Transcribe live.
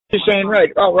You're saying right.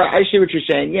 Oh, right. I see what you're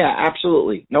saying. Yeah,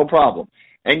 absolutely. No problem.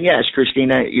 And yes,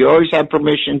 Christina, you always have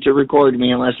permission to record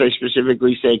me unless I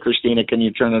specifically say, Christina, can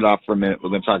you turn it off for a minute? We're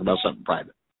going to talk about something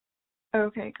private.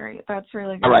 Okay, great. That's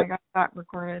really good. All right. I got that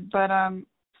recorded. But,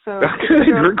 so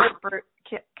for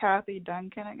Kathy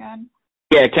Duncan again?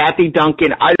 Yeah, Kathy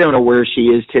Duncan. I don't know where she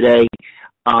is today.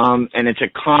 And it's a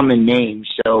common name.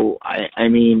 So, I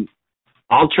mean,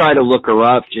 I'll try to look her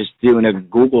up just doing a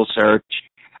Google search.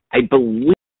 I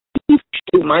believe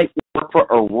she might work for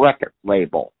a record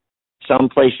label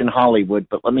someplace in Hollywood,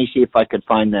 but let me see if I could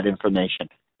find that information.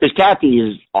 Because Kathy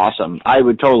is awesome. I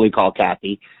would totally call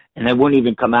Kathy, and I wouldn't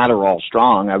even come at her all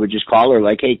strong. I would just call her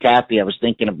like, hey, Kathy, I was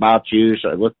thinking about you, so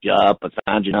I looked you up, I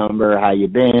found your number, how you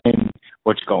been,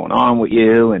 what's going on with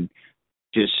you, and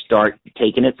just start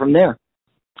taking it from there.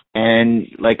 And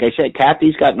like I said,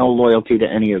 Kathy's got no loyalty to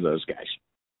any of those guys.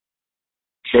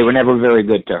 They were never very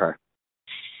good to her.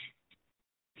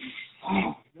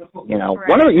 You know,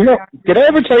 did I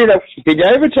ever tell you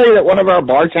that one of our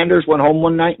bartenders went home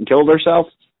one night and killed herself?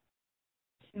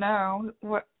 No.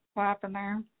 What happened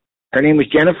there? Her name was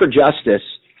Jennifer Justice,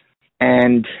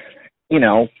 and, you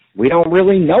know, we don't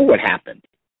really know what happened.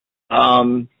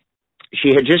 She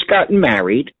had just gotten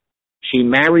married. She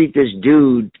married this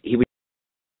dude. He was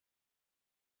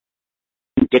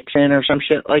Dixon or some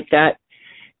shit like that.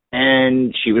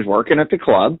 And she was working at the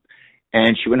club,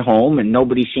 and she went home, and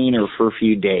nobody seen her for a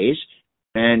few days.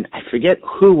 And I forget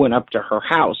who went up to her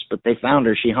house, but they found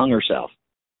her. She hung herself.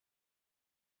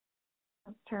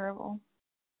 That's terrible.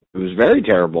 It was very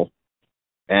terrible.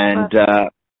 And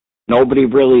nobody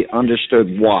really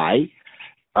understood why,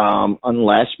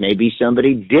 unless maybe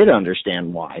somebody did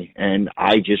understand why. And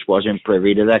I just wasn't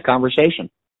privy to that conversation.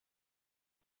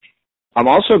 I'm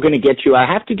also going to get you, I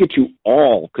have to get you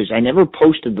all, because I never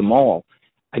posted them all.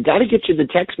 I got to get you the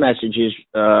text messages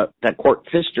that Cort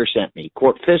Fister sent me.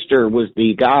 Cort Fister was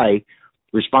the guy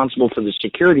responsible for the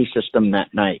security system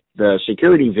that night, the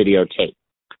security videotape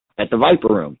at the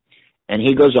Viper Room. And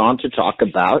he goes on to talk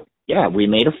about, yeah, we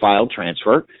made a file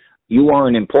transfer. You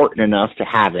weren't important enough to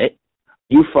have it.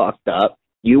 You fucked up.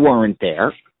 You weren't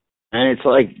there. And it's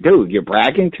like, dude, you're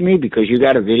bragging to me because you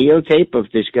got a videotape of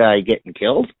this guy getting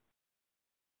killed?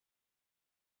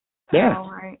 Yeah. Oh,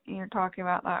 right. You're talking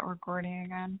about that recording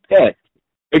again. Yeah.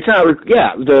 It's not,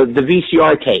 yeah, the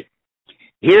VCR tape.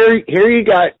 Here you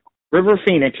got River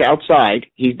Phoenix outside.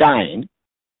 He's dying.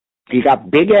 You got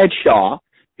Big Ed Shaw,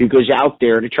 who goes out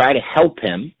there to try to help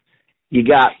him. You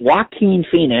got Joaquin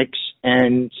Phoenix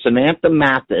and Samantha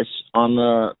Mathis on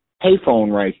the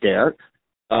payphone right there,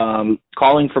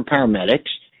 calling for paramedics.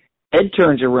 Ed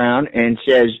turns around and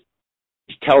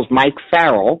tells Mike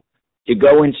Farrell to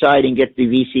go inside and get the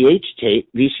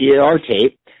VCR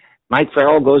tape. Mike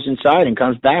Farrell goes inside and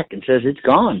comes back and says it's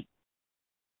gone.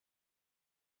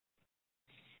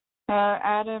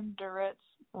 Adam Duritz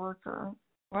worker.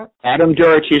 What? Adam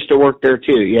Duritz used to work there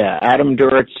too. Yeah, Adam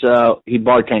Duritz, he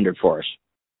bartended for us.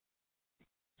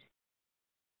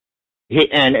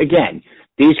 And again,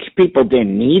 these people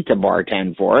didn't need to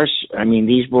bartend for us. I mean,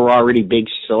 these were already big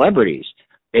celebrities.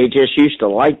 They just used to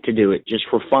like to do it just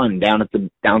for fun down at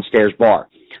the downstairs bar.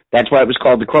 That's why it was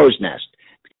called the Crow's Nest.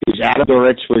 Because Adam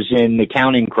Duritz was in the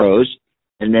Counting Crows,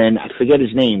 and then I forget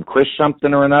his name, Chris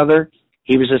something or another.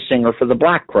 He was a singer for the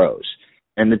Black Crows.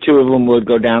 And the two of them would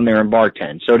go down there and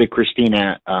bartend. So did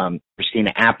Christina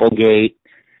Applegate,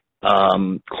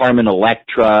 Carmen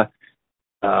Electra.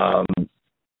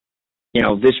 You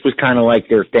know, this was kind of like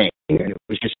their thing. And it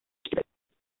was just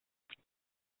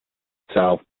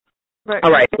so. But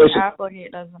all right. Christina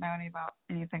Applegate doesn't know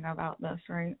anything about this,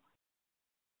 right?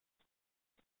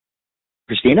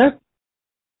 Christina?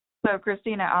 So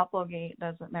Christina Applegate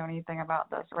doesn't know anything about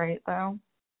this, right, though?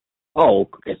 Oh,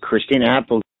 Christina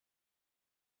Applegate.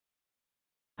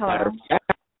 Hello?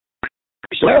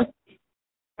 Hello?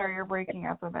 Sorry, you're breaking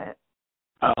up a bit.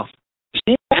 Oh,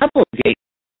 Christina Applegate.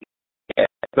 Yeah,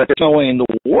 but there's no way in the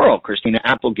world Christina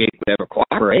Applegate would ever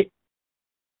cooperate.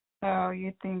 Oh,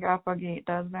 you think Applegate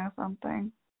does know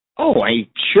something? Oh, I'm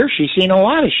sure she's seen a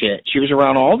lot of shit. She was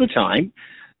around all the time.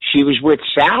 She was with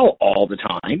Sal all the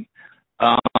time.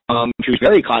 She was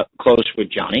very close with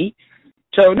Johnny.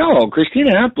 So, no,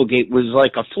 Christina Applegate was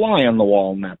like a fly on the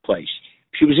wall in that place.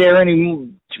 She was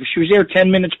there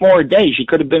 10 minutes more a day. She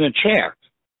could have been a chair.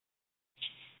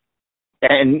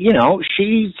 And, you know,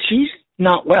 she's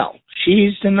not well.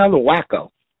 She's another wacko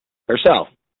herself.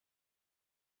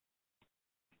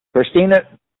 Christina,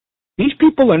 these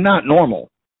people are not normal.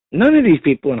 None of these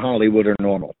people in Hollywood are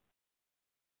normal.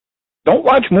 Don't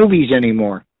watch movies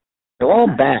anymore. They're all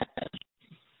bad.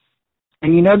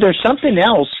 And, you know, there's something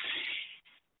else.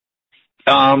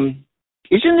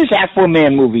 Isn't this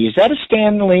Aquaman movie? Is that a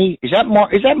Stan Lee? Is that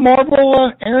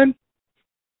Marvel, Aaron?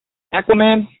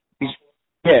 Aquaman?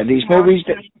 These movies.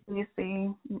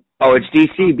 DC. Oh, it's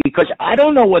DC, because I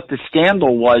don't know what the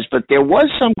scandal was, but there was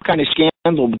some kind of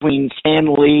scandal between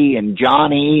Stan Lee and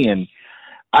Johnny, and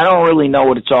I don't really know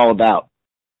what it's all about.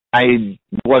 I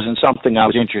wasn't something I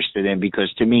was interested in,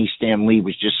 because to me, Stan Lee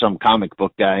was just some comic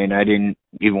book guy, and I didn't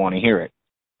even want to hear it.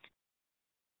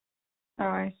 Oh,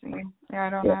 I see. Yeah, I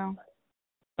don't know.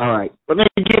 All right. Let me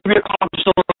give you a call just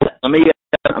a little bit. I'm going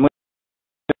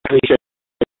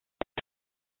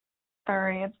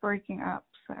Sorry, it's breaking up,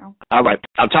 so. All right.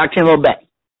 I'll talk to you in a little bit.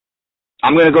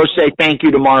 I'm going to go say thank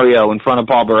you to Mario in front of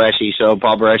Paul Baresi, so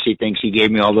Paul Baresi thinks he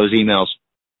gave me all those emails.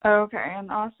 Okay,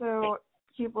 and also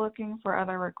keep looking for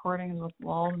other recordings with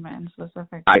Waldman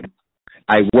specifically.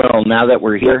 I will, now that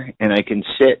we're here and I can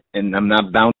sit and I'm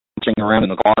not bouncing around in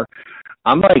the car.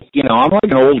 I'm like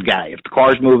an old guy. If the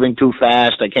car's moving too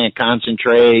fast, I can't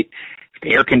concentrate. If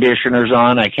the air conditioner's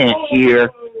on, I can't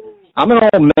hear. I'm an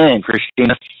old man,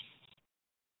 Christina.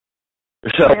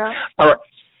 So, yeah.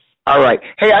 All right.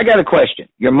 Hey, I got a question.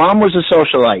 Your mom was a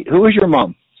socialite. Who was your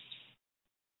mom?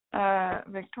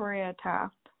 Victoria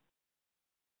Taft.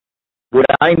 Would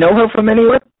I know her from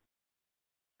anywhere?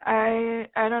 I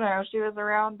don't know. She was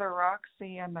around the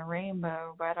Roxy and the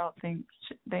Rainbow, but I don't think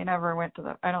they ever went to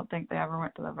the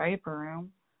Viper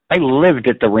Room. I lived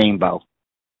at the Rainbow.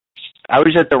 I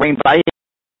was at the Rainbow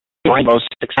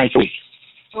 6 nights a week.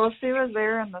 Well, she was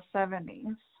there in the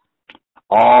 70s.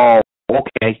 Oh,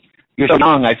 okay. You're so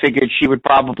young. I figured she would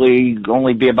probably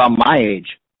only be about my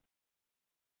age.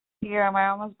 Yeah, my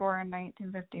mom was born in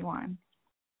 1951.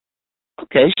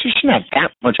 Okay, she's not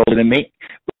that much older than me.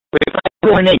 If I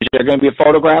know her name, is there going to be a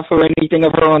photograph or anything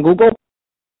of her on Google?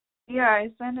 Yeah, I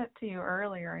sent it to you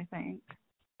earlier, I think.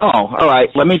 Oh, all right.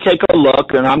 Let me take a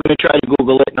look, and I'm going to try to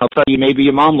Google it, and I'll tell you maybe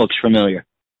your mom looks familiar.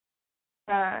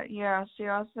 Yeah, she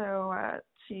also,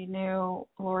 she knew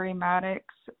Lori Maddox.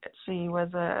 She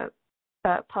was a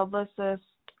publicist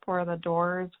for the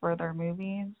Doors for their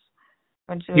movies.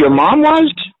 When she was your mom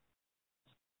was?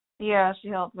 Yeah, she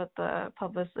helped with the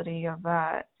publicity of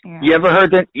that. And You ever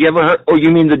heard? Oh, you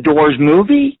mean the Doors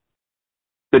movie?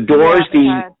 The Doors,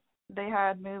 they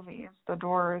had movies. The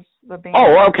Doors, the band.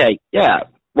 Oh, okay, yeah.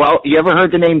 Well, you ever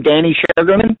heard the name Danny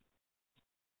Sugarman?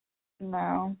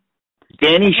 No.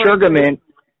 Danny Sugarman.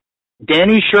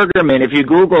 If you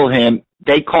Google him,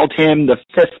 they called him the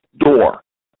Fifth Door.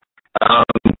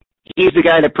 He's the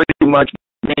guy that pretty much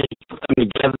made them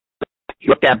together. He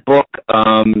wrote that book.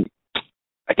 I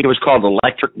think it was called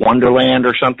Electric Wonderland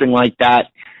or something like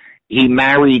that. He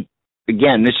married,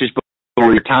 again, this is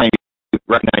before your time, you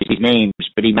recognize these names,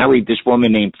 but he married this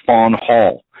woman named Fawn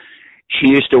Hall. She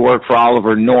used to work for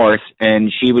Oliver North,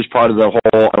 and she was part of the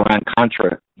whole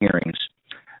Iran-Contra hearings.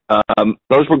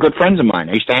 Those were good friends of mine.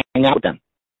 I used to hang out with them.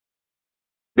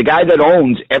 The guy that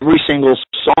owns every single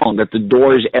song that the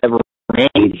Doors ever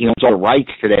made, he owns all the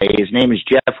rights today. His name is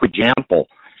Jeffrey Jample.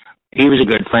 He was a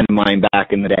good friend of mine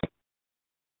back in the day.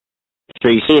 So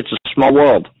you see, it's a small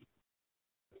world.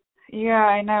 Yeah,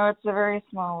 I know it's a very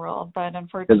small world, but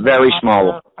unfortunately, it's very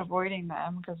small. Avoiding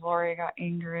them because Lori got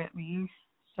angry at me.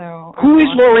 So who is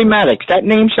Lori Maddox? That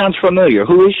name sounds familiar.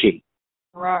 Who is she?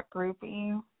 Rock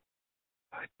groupie.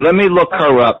 Let me look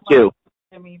her up too.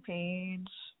 Jimmy Page.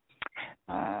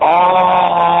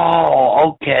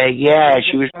 Oh, okay, yeah,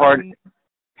 she was part.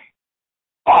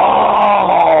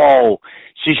 Oh,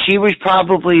 so she was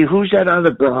probably, who's that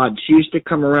other broad? She used to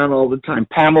come around all the time.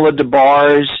 Pamela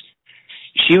DeBars.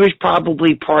 She was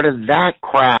probably part of that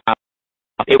crowd.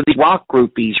 It was these rock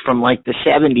groupies from like the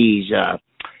 70s.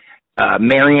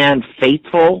 Marianne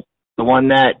Faithfull, the one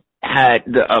that had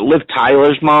Liv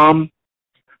Tyler's mom.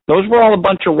 Those were all a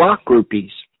bunch of rock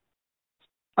groupies.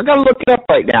 I gotta look it up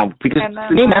right now because and then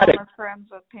the name had it. I'm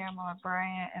friends with Pamela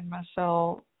Bryant and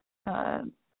Michelle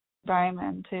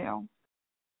Diamond too.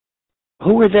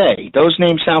 Who are they? Those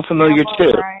names sound familiar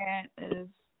Pamela too. Bryant is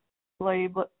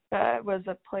was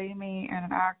a playmate and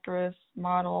an actress,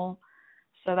 model,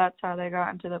 so that's how they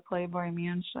got into the Playboy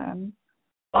Mansion.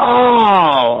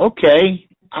 Oh, okay.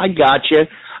 I got you.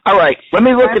 All right, let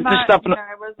me look at this stuff.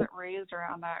 I wasn't raised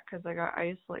around that because I got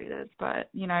isolated, but,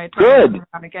 I Good.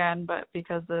 around again, but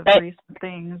because of recent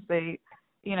things,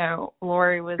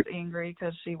 Lori was angry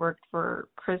because she worked for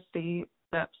Christy,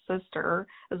 Depp's sister,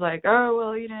 is like, oh,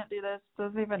 well, you didn't do this,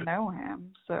 doesn't even know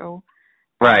him, so.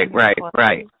 Right.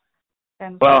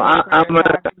 And so well, I'm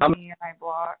me and I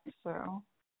blocked, so.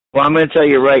 Well, I'm going to tell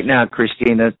you right now,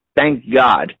 Christina, thank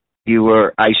God you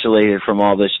were isolated from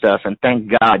all this stuff, and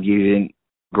thank God you didn't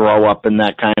grow up in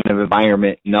that kind of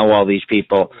environment, know all these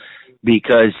people.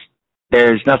 because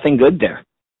there's nothing good there.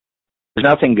 There's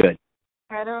nothing good.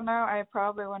 I don't know. I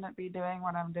probably wouldn't be doing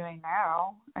what I'm doing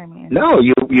now. I mean, no,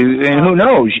 you, and who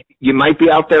knows? You might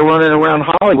be out there running around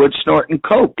Hollywood snorting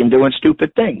coke and doing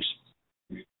stupid things.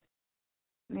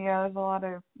 Yeah, there's a lot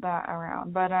of that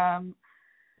around. But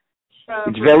so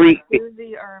it's Bruce very. and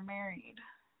Susie are married.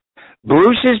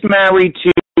 Bruce is married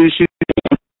to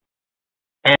Suzanne,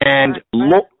 and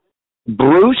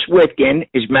Bruce Whitkin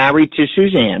is married to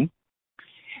Suzanne,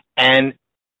 and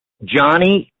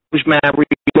Johnny was married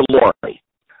to Lori.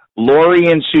 Lori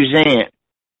and Suzanne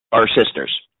are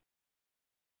sisters.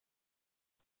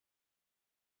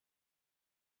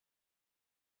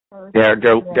 Their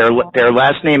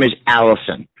last name is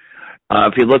Allison.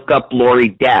 If you look up Lori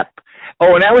Depp.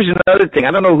 Oh, and that was another thing.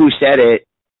 I don't know who said it.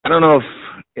 I don't know if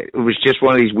it was just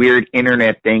one of these weird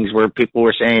internet things where people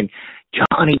were saying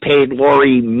Johnny paid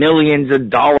Lori millions of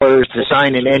dollars to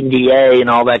sign an NDA and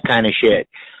all that kind of shit.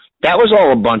 That was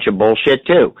all a bunch of bullshit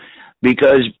too,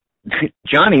 because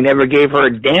Johnny never gave her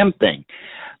a damn thing.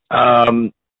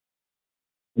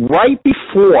 Right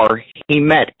before he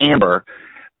met Amber,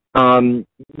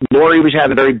 Lori was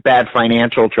having very bad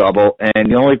financial trouble,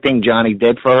 and the only thing Johnny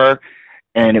did for her,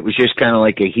 and it was just kind of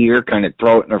like a here, kind of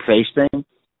throw it in her face thing,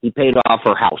 he paid off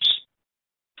her house.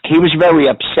 He was very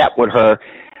upset with her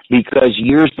because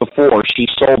years before she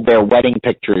sold their wedding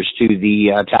pictures to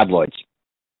the tabloids.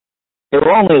 They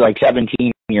were only like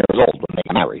 17 years old when they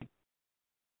got married.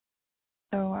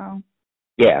 Oh, wow.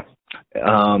 Yeah.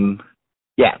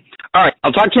 Yeah. All right,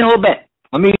 I'll talk to you in a little bit.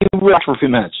 Let me relax for a few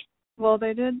minutes. Well,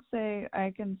 they did say,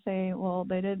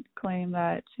 they did claim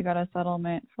that she got a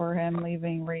settlement for him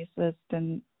leaving racist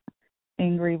and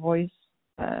angry voicemails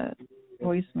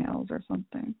or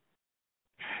something.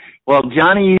 Well,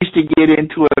 Johnny used to get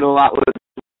into it a lot with,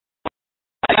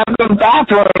 I gotta go to the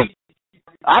bathroom.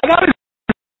 I gotta.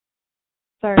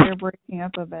 Sorry, you're breaking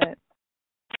up a bit.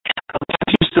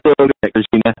 Just a little bit,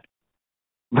 Christina.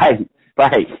 Bye.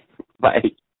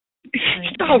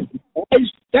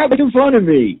 Stop making fun of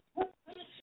me.